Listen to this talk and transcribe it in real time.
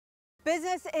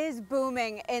Business is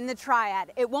booming in the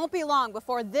Triad. It won't be long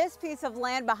before this piece of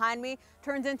land behind me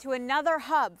turns into another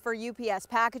hub for UPS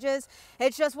packages.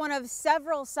 It's just one of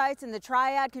several sites in the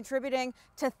Triad contributing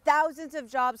to thousands of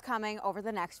jobs coming over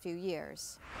the next few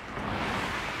years.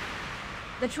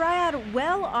 The Triad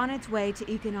well on its way to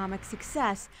economic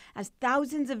success as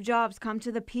thousands of jobs come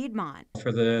to the Piedmont.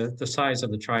 For the size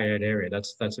of the Triad area,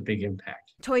 that's a big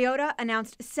impact. Toyota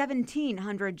announced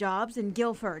 1,700 jobs in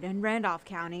Guilford and Randolph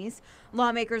counties.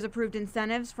 Lawmakers approved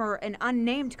incentives for an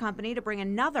unnamed company to bring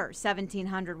another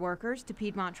 1,700 workers to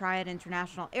Piedmont Triad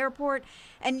International Airport.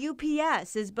 And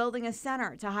UPS is building a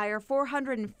center to hire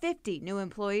 450 new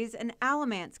employees in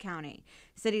Alamance County.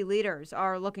 City leaders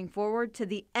are looking forward to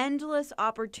the endless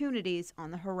opportunities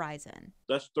on the horizon.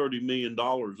 That's $30 million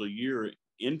a year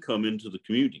income into the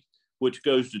community, which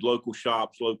goes to local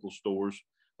shops, local stores.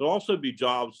 There'll also be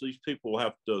jobs. These people will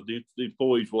have to, the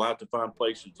employees will have to find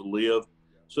places to live.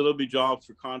 So there'll be jobs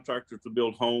for contractors to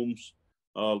build homes,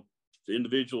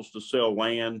 individuals to sell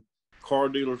land, car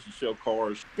dealers to sell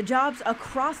cars. The jobs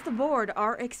across the board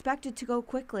are expected to go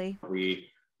quickly. We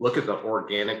look at the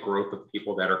organic growth of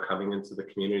people that are coming into the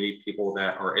community, people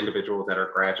that are individuals that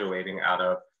are graduating out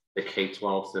of the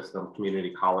K-12 system,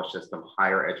 community college system,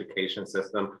 higher education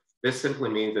system. This simply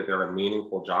means that there are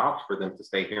meaningful jobs for them to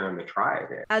stay here in the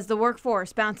Triad. As the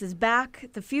workforce bounces back,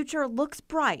 the future looks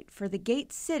bright for the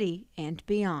Gate City and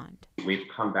beyond. We've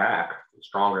come back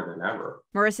stronger than ever.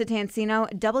 Marissa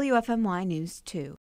Tansino, WFMY News 2.